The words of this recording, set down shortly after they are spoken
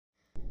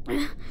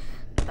I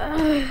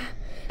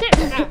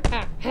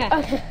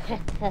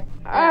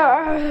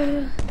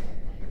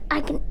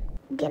can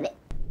get it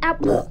out.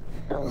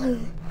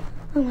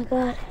 Oh my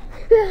god.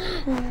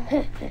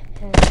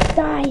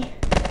 Die.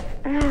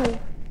 Ow.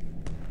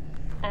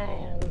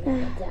 I'm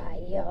gonna die.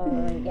 You're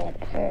gonna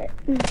get hurt.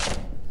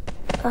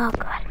 Oh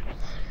god.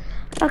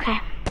 Okay.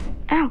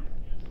 Ow.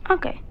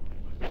 Okay.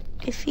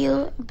 I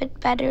feel a bit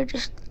better.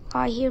 Just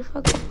lie here for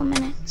a couple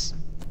minutes.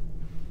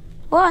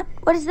 What?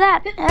 What is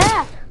that?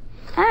 Ah!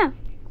 Ah!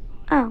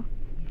 Oh.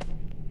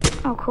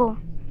 Oh, cool.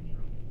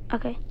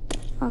 Okay.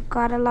 Oh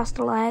god, I lost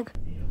a leg.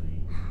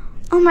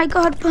 Oh my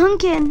god,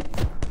 Pumpkin!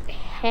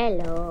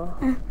 Hello.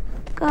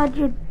 God,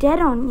 you're dead,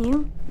 aren't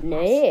you?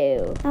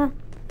 No.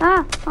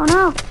 Oh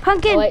no!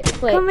 Pumpkin! Wait.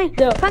 Come here!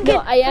 No, Pumpkin!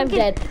 no, I am Pumpkin,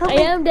 dead. help I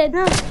me. am dead.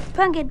 No!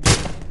 Pumpkin!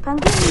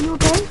 Pumpkin, are you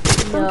okay?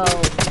 No.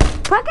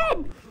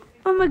 Pumpkin!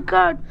 Oh my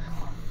god!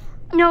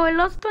 No, I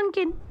lost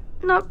Pumpkin.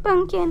 Not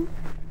Pumpkin.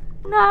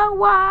 No,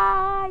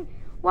 why?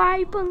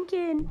 Why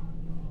Pumpkin?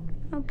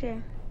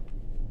 Okay.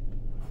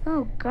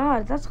 Oh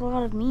god, that's a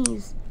lot of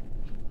me's.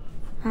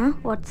 Huh?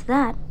 What's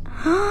that?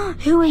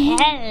 Who are you?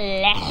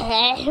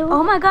 Hello.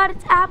 Oh my god,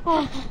 it's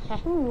Apple.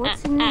 Ooh,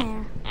 what's in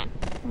there?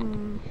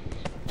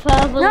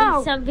 Probably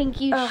No. something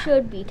you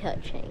should be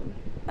touching.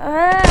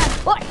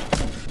 What?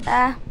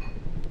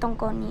 Don't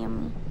go near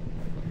me.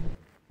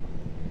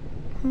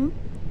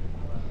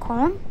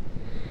 Corn?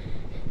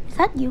 Is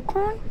that you,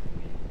 Corn?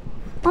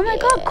 Oh my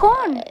god,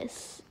 Corn!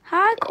 Yes.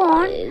 Hi,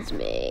 Corn. It is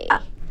me.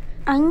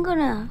 I'm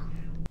gonna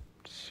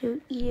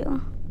shoot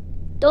you.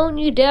 Don't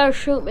you dare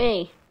shoot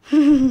me.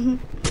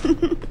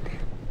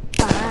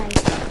 Bye.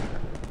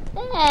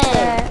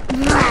 Hey.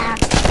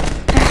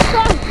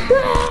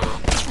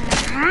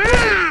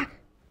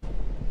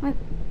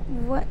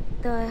 What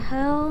the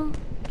hell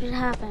just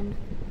happened?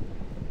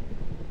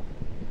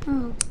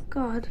 Oh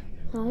god.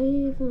 How are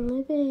you even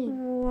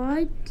living?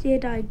 Why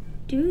did I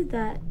do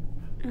that?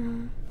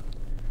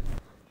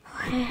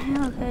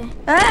 Okay.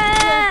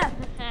 Ah!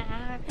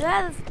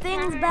 Yeah, this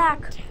thing's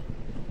back.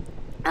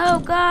 Oh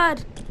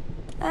god.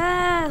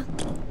 Ah.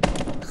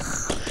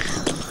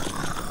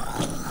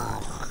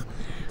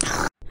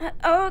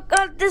 Oh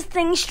god, this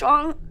thing's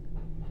strong.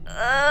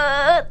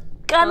 God,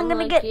 I'm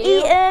gonna get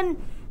eaten.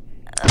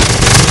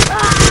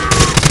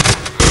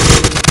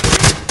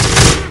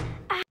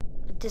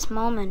 At this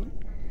moment,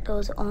 there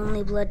was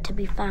only blood to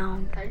be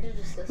found.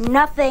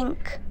 Nothing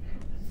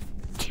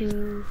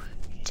too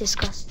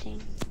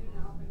disgusting.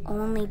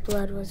 Only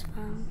blood was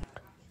found.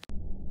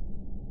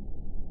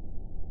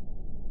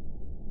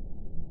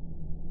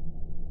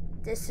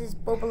 This is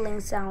bubbling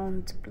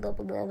sound. Blah,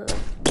 blah, blah, blah.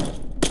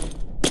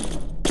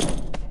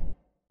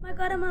 Oh my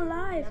god, I'm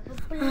alive.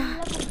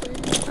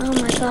 Oh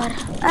my god.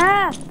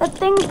 Ah, that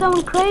thing's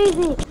going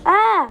crazy.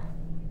 Ah.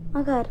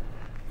 Oh god.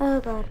 Oh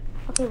god.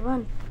 Okay,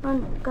 run.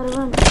 Gotta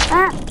run.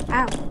 Ah.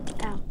 Ow.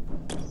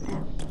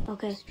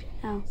 Okay.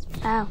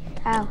 Ow.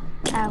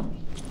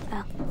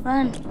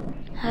 Run.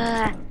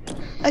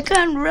 I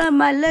can't run.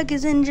 My leg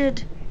is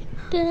injured.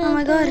 Oh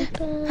my god.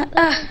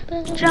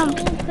 Jump.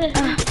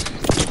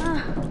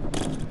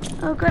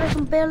 Oh god, I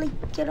can barely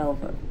get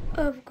over.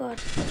 Oh god.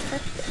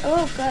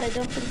 Oh god, I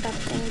don't think that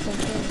thing's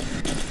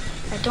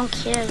okay. I don't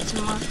care. It's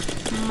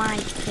my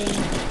thing.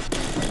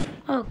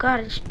 Oh god,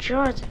 it's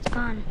yours. It's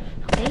gone.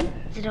 Okay?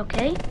 Is it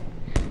okay?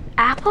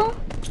 Apple?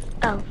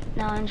 Oh,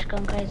 no, I'm just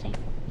going crazy.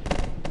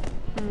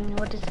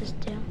 What does this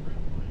do?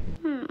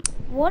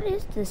 What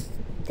is this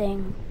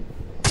thing?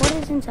 What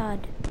is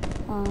inside?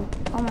 Oh,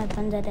 all my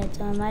friends are dead,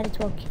 so I might as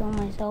well kill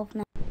myself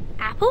now.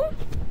 Apple?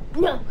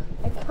 No,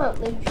 I can't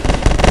leave you.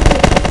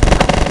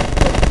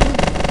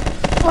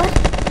 What?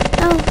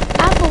 Oh,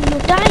 Apple,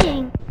 you're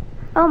dying.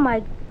 Oh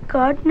my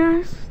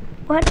goodness.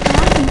 What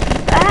happened to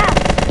you? Ah!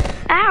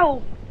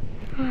 Ow!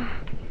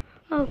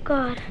 Oh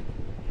god.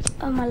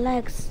 Oh, my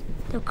legs.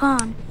 They're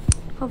gone.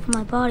 Half of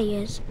my body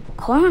is.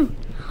 Corn?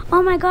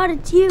 Oh my god,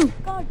 it's you.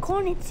 God,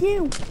 Corn, it's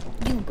you.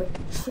 You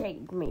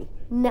betrayed me.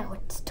 Now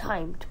it's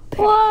time to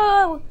pay.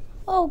 Whoa!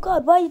 Oh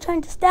god, why are you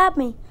trying to stab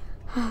me?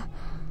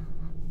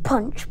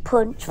 Punch.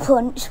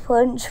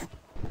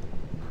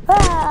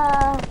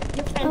 Ah!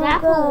 An Oh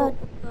apple.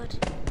 God.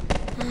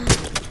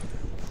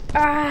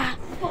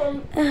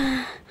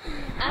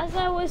 As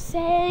I was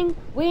saying,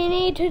 we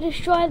need to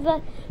destroy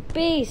the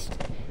beast.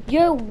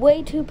 You're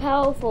way too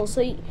powerful,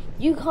 so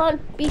you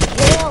can't be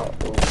killed.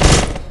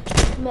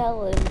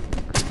 Melon.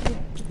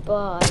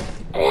 Goodbye.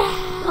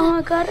 Oh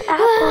my god,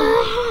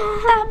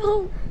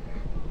 Apple.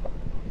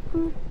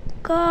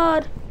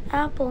 God,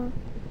 Apple.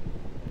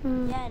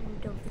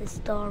 End of the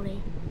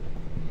story.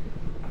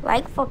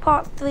 Like for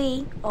part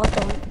 3, or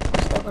don't.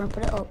 I'm still gonna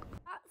put it up.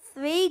 Part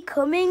 3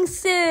 coming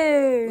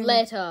soon.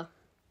 Later.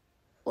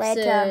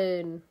 Later.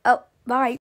 Soon. Oh, bye.